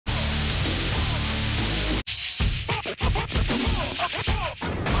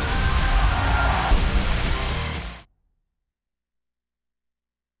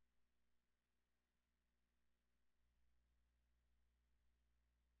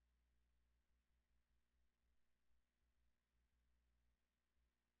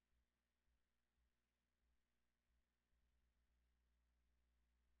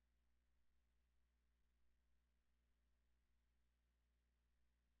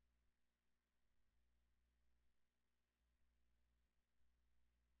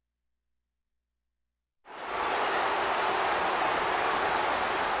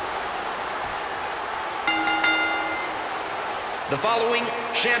The following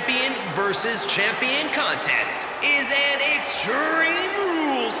champion versus champion contest is an Extreme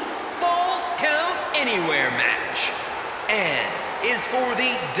Rules Falls Count Anywhere match and is for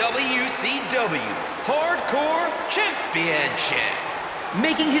the WCW Hardcore Championship.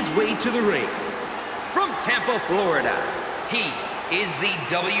 Making his way to the ring from Tampa, Florida, he is the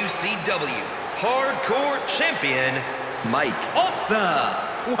WCW Hardcore Champion, Mike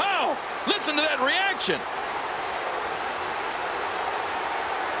Awesome. Wow, listen to that reaction.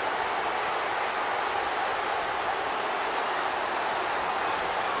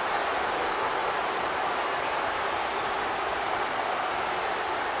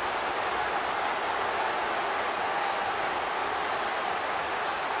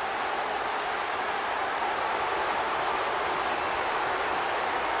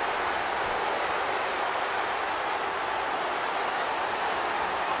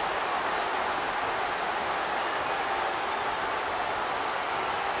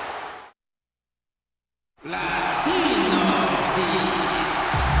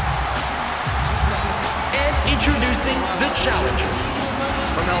 And introducing the challenger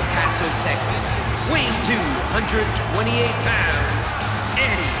from El Paso, Texas, weighing 228 pounds,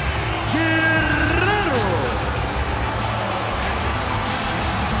 Eddie Guerrero.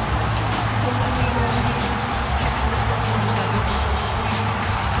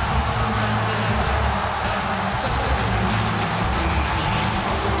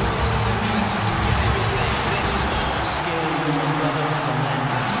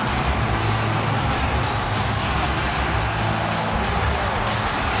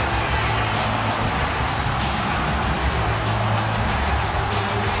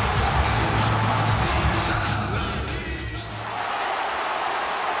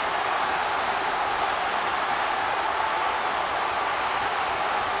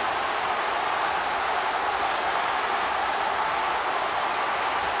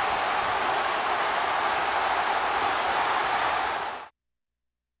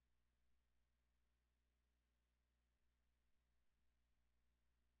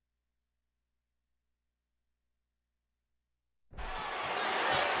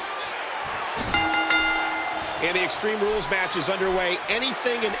 And the Extreme Rules match is underway.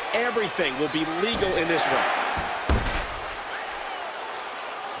 Anything and everything will be legal in this one.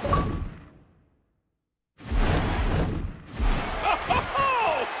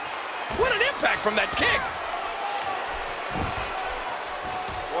 Oh, what an impact from that kick.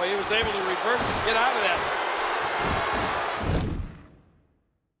 Boy, he was able to reverse and get out of that.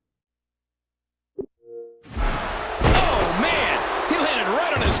 Oh, man, he landed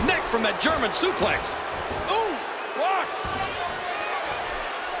right on his neck from that German suplex. Ooh, blocked.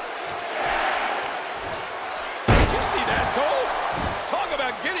 Did you see that, Cole? Talk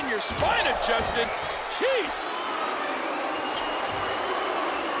about getting your spine adjusted. Jeez.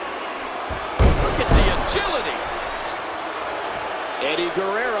 Look at the agility. Eddie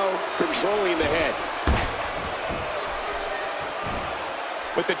Guerrero controlling the head.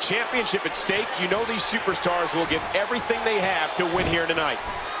 With the championship at stake, you know these superstars will give everything they have to win here tonight.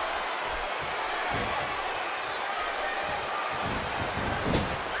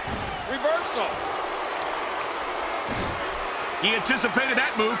 Reversal. He anticipated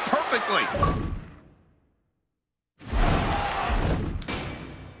that move perfectly.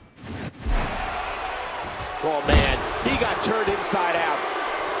 Oh, man, he got turned inside out.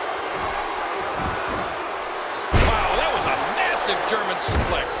 Wow, that was a massive German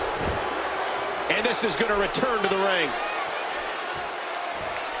suplex. And this is going to return to the ring.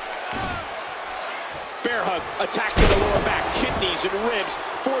 Bear hug, attacking the lower back, kidneys and ribs,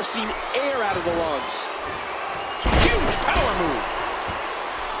 forcing air out of the lungs. Huge power move.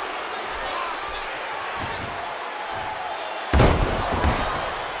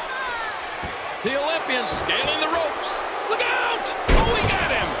 The Olympian scaling the ropes. Look out! Oh, we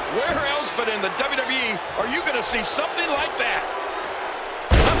got him! Where else but in the WWE are you going to see something like that?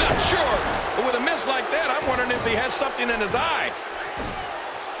 I'm not sure, but with a miss like that, I'm wondering if he has something in his eye.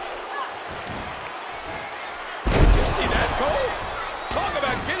 Did you see that, Cole? Talk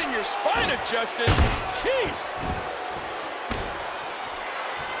about getting your spine adjusted. Jeez.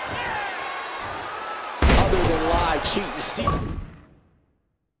 Other than lie, cheat, and steal.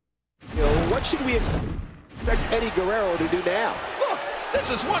 What should we expect Eddie Guerrero to do now? Look, this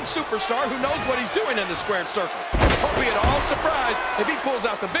is one superstar who knows what he's doing in the squared circle. Hope we at all surprised if he pulls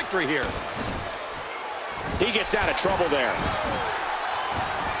out the victory here. He gets out of trouble there.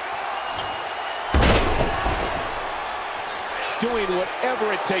 Doing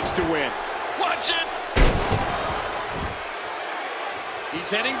whatever it takes to win. Watch it! He's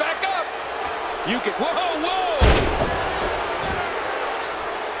heading back up. You can... Whoa, whoa!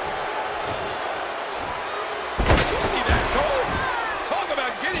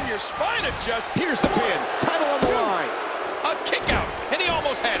 your spine adjust. Here's the pin. Title on the line. A kick out, and he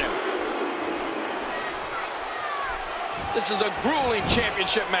almost had him. This is a grueling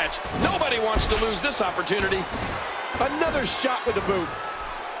championship match. Nobody wants to lose this opportunity. Another shot with the boot.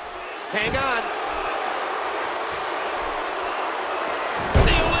 Hang on.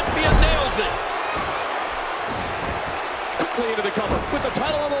 The Olympian nails it. Quickly into the cover with the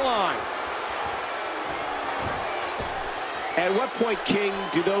title on the line. At what point, King,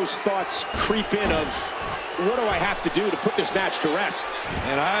 do those thoughts creep in of, what do I have to do to put this match to rest?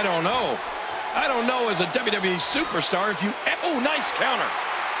 And I don't know. I don't know as a WWE superstar if you... Oh, nice counter.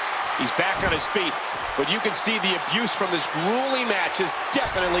 He's back on his feet, but you can see the abuse from this grueling match has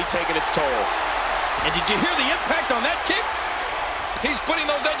definitely taken its toll. And did you hear the impact on that kick? He's putting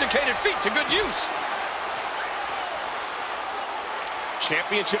those educated feet to good use.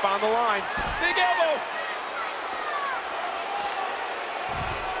 Championship on the line. Big elbow.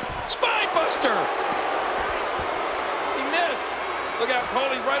 Spine buster. He missed. Look out, Cole,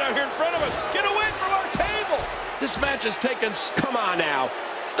 he's right out here in front of us. Get away from our table. This match has taken... Come on now.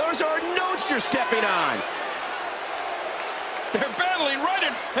 Those are notes you're stepping on. They're battling right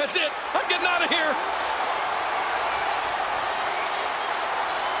in... That's it. I'm getting out of here.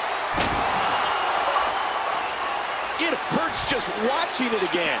 It hurts just watching it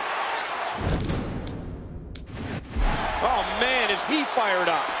again. Oh, man, is he fired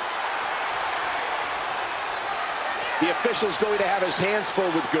up. The official's going to have his hands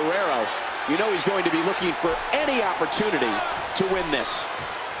full with Guerrero. You know he's going to be looking for any opportunity to win this.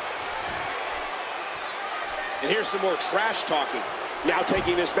 And here's some more trash talking. Now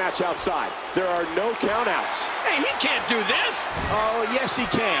taking this match outside. There are no countouts. Hey, he can't do this. Oh, yes, he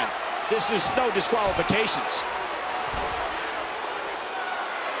can. This is no disqualifications.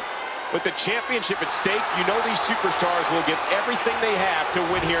 With the championship at stake, you know these superstars will give everything they have to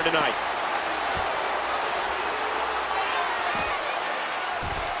win here tonight.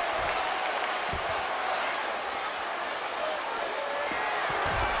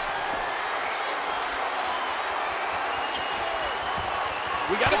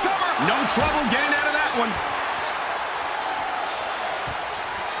 We got a cover. No trouble getting out of that one.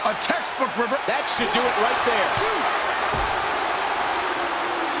 A textbook river. That should do it right there.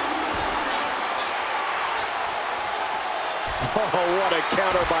 Oh, what a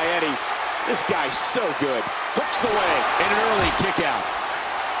counter by Eddie. This guy's so good. Hooks the leg and an early kick out.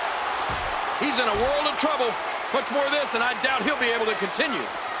 He's in a world of trouble. Much more of this, and I doubt he'll be able to continue.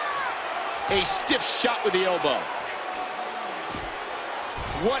 A stiff shot with the elbow.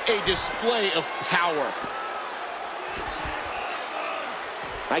 What a display of power.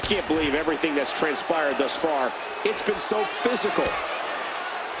 I can't believe everything that's transpired thus far. It's been so physical.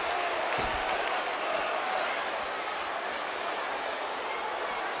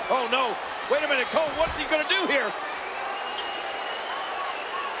 Oh, no. Wait a minute, Cole. What's he going to do here?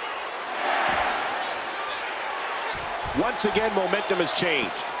 Once again, momentum has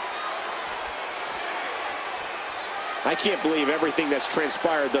changed. I can't believe everything that's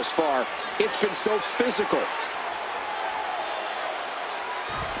transpired thus far. It's been so physical.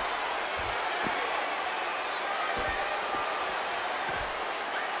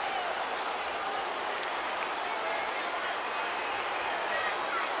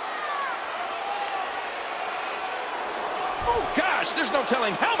 Oh, gosh, there's no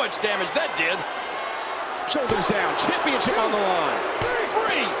telling how much damage that did. Shoulders down, championship on the line.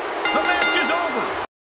 Free. The match is over.